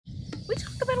We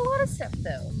talk about a lot of stuff,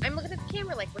 though. I'm looking at the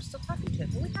camera like we're still talking to it,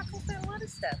 but we talk about a lot of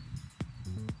stuff.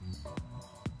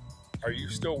 Are you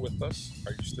still with us?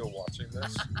 Are you still watching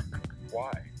this?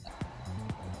 Why?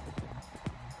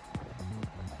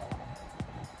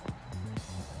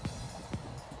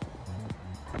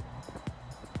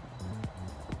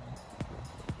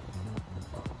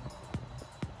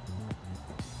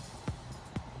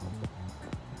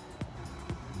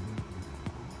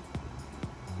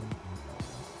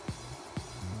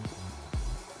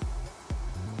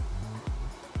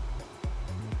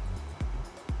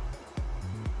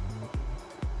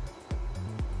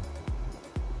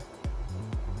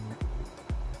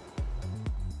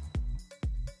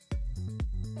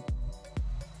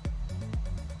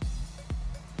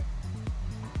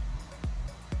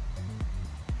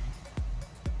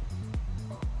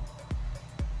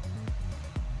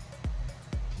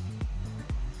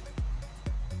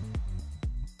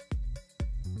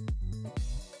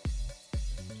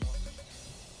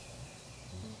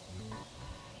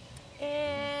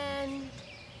 And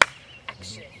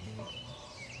action.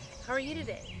 How are you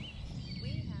today?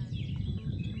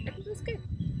 I think it was good.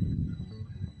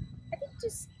 I think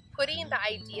just putting the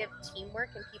idea of teamwork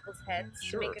in people's heads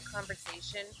to make a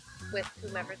conversation with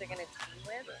whomever they're going to team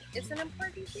with is an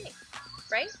important thing,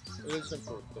 right? It is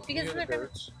important. Because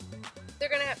they're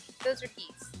gonna have, those are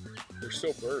geese. They're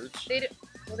still birds.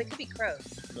 Well, they could be crows.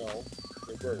 No,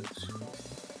 they're birds.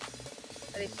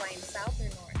 Are they flying south or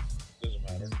north? Doesn't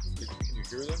matter. Can you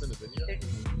hear them in the video? They're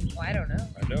just, well, I don't know.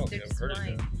 I know. They're They haven't just heard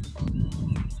flying. it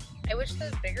yet. I wish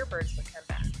those bigger birds would come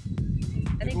back.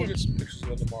 Maybe we'll get some pictures of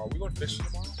them tomorrow. We going fishing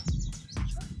tomorrow?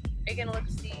 Sure. Are you gonna look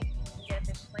to see if you can get a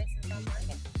fishing license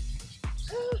online?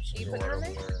 Are you putting it on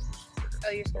there? Oh,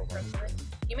 you're still frozen.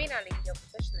 You may not even be able to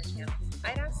fish in the channel.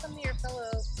 I'd ask some of your fellow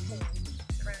pools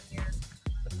around here.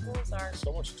 The pools are.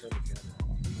 So much to the camera.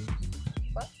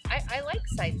 Well, I like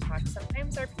side talk.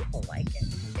 Sometimes our people like it.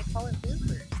 They call it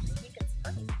bloopers. They think it's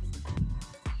funny.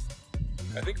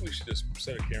 I think we should just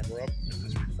set a camera up and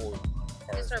just record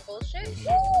Just our bullshit?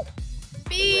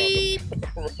 Beep!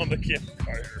 Around the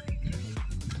campfire.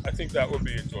 I think that would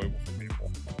be enjoyable for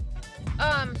people.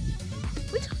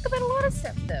 We talk about a lot of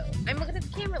stuff, though. I'm looking at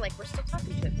the camera like we're still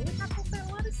talking to it, but we talk about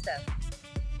a lot of stuff.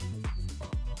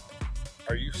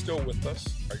 Are you still with us?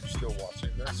 Are you still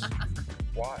watching this?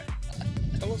 Why?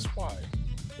 Tell us why.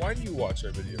 Why do you watch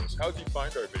our videos? How did you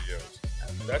find our videos?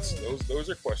 Those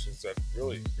are questions that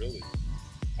really,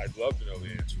 I'd love to know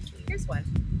the answer to. Here's one.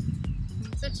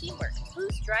 So teamwork.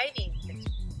 Who's driving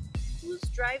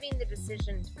the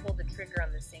decision to pull the trigger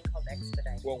on this thing called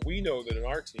Expedite? Well, we know that in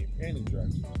our team, Annie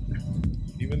drives it.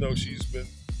 Even though she's been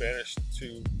banished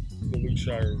to the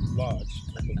Lukeshire Lodge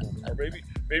at the moment. Or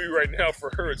maybe right now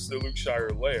for her it's the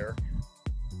Lukeshire Lair.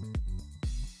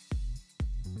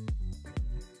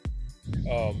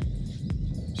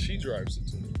 She drives it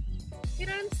too. You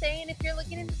know what I'm saying? If you're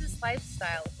looking into this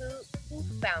lifestyle, who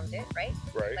found it, right?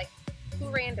 Right. Like, who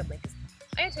randomly? Because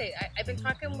I gotta tell you, I've been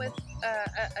talking with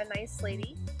a nice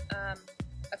lady,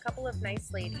 a couple of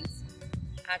nice ladies,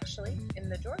 actually, in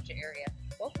the Georgia area.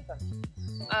 Both of them.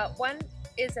 One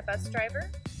is a bus driver.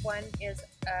 One is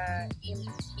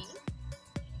EMT.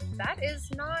 That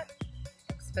is not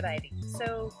expediting.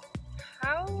 So,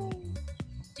 how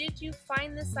did you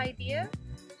find this idea?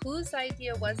 Whose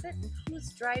idea was it, and who's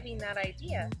driving that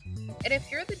idea? And if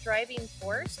you're the driving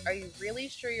force, are you really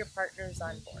sure your partner's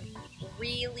on board?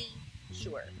 Really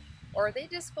sure? Or are they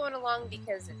just going along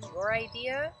because it's your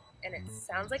idea, and it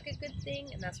sounds like a good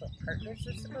thing, and that's what partners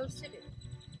are supposed to do?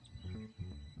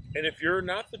 And if you're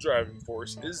not the driving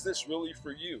force, is this really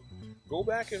for you? Go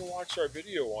back and watch our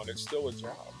video on It's Still a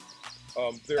Job.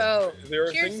 There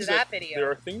are cheers to that video. There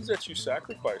are things that you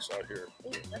sacrifice out here.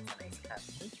 Ooh, that's a nice cup.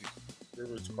 Thank you.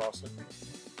 River's crossing.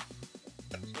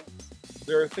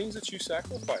 There are things that you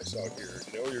sacrifice out here.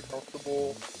 You know, you're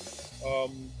comfortable.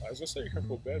 I was gonna say you're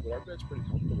comfortable in bed, but our bed's pretty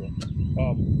comfortable.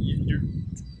 You're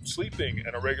sleeping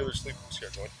in a regular sleeping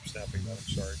schedule. I keep snapping that. I'm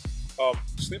sorry.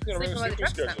 Sleeping in a regular sleeping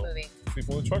schedule.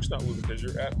 Sleeping when the truck's not moving because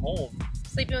you're at home.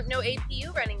 Sleeping with no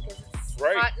APU running because it's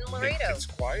right. hot in Laredo. It's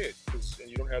quiet and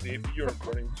you don't have the APU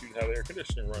running. You have the air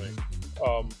conditioning running.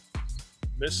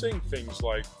 Missing things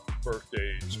like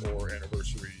birthdays or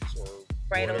anniversaries or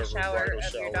bridal shower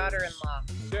of your daughter-in-law.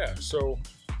 Yeah, so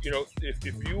you know, if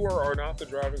you are not the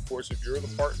driving force, if you're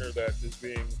the partner that is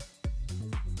being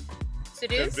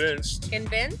seduced,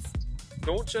 convinced,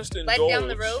 don't just indulge. Led down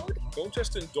the road. Don't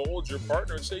just indulge your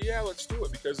partner and say, "Yeah, let's do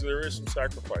it," because there is some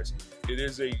sacrifice. It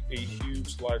is a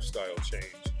huge lifestyle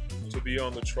change to be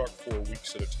on the truck for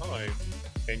weeks at a time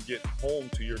and get home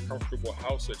to your comfortable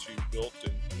house that you built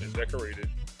and decorated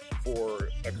for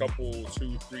a couple,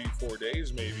 2, 3, 4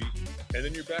 days maybe, and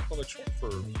then you're back on the trip for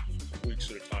weeks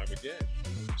at a time again.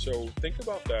 So think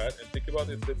about that, and think about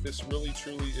it, that this really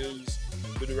truly is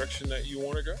the direction that you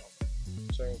want to go.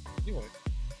 So anyway,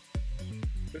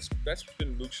 that's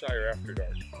been Louqshire After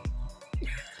Dark.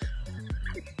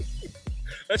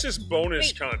 That's just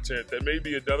bonus content. That may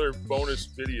be another bonus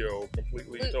video,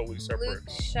 completely, totally separate.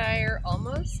 Louqshire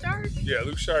almost dark? Yeah,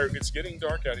 Louqshire. It's getting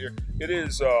dark out here. It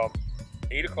is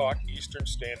 8 o'clock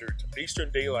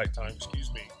Eastern Daylight Time,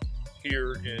 excuse me,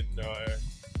 here in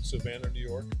Savannah, New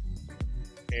York.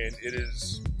 And it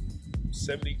is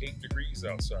 78 degrees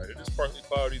outside. It is partly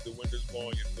cloudy. The wind is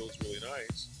blowing. It feels really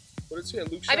nice. But it's, yeah,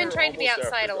 Louqshire. I've been trying to be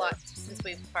outside a lot dark. since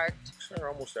we've parked. Louqshire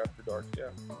almost after dark, yeah.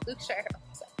 Louqshire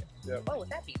almost after dark. Yeah. What would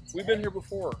that be? We've been here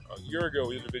before. A year ago,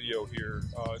 we did a video here.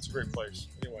 It's a great place.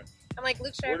 Anyway. I'm like,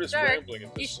 Louqshire We're After just Dark. rambling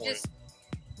at this You should point. just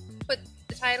put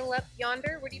the title up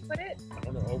yonder. Where do you put it? I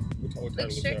don't know. What title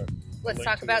is that? Let's link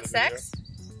talk to about the video? sex.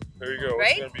 There you go. Right?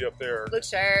 It's going to be up there.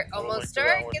 Louqshire We'll link almost to that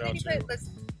dark. one And then down you too.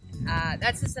 put,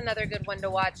 that's just another good one to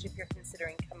watch if you're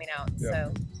considering coming out. Yeah.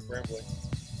 So Rambling.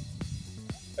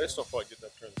 I just don't feel like getting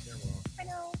up, turning the camera on. I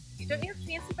know. You don't have a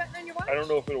fancy button on your watch? I don't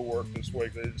know if it'll work this way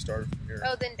because I didn't start it from here.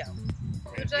 Oh, then don't.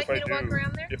 Would you like If me I to do, walk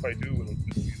around there? If I do, it'll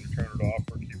either turn it off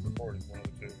or keep recording, one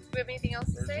of the two. Do we have anything else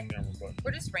to There's say? the camera button.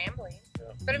 We're just rambling.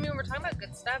 Yeah. But I mean, we're talking about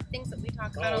good stuff, things that we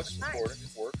talk about Oh, all it's the time. recording.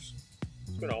 It works.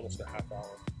 It's been almost a half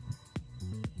hour.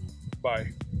 Bye.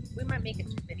 We might make it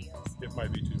 2 videos. It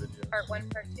might be 2 videos. Part 1,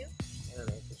 part 2. I don't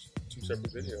know. Just 2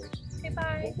 separate videos. Okay,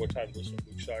 bye. What time is this one?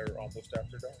 Louqshire Almost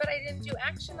After Dark? But I didn't do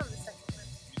action on the second one.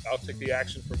 I'll take the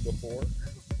action from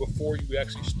before you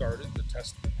actually started the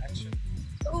test action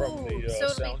from the so it'll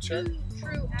sound be check. 2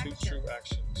 true 2 actions. true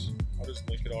actions. I'll just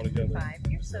link it all together. 5.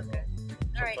 You're so good.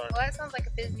 All right. Well, that sounds like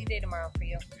a busy day tomorrow for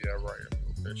you. Yeah, right. I'm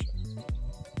a little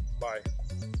patient. Bye.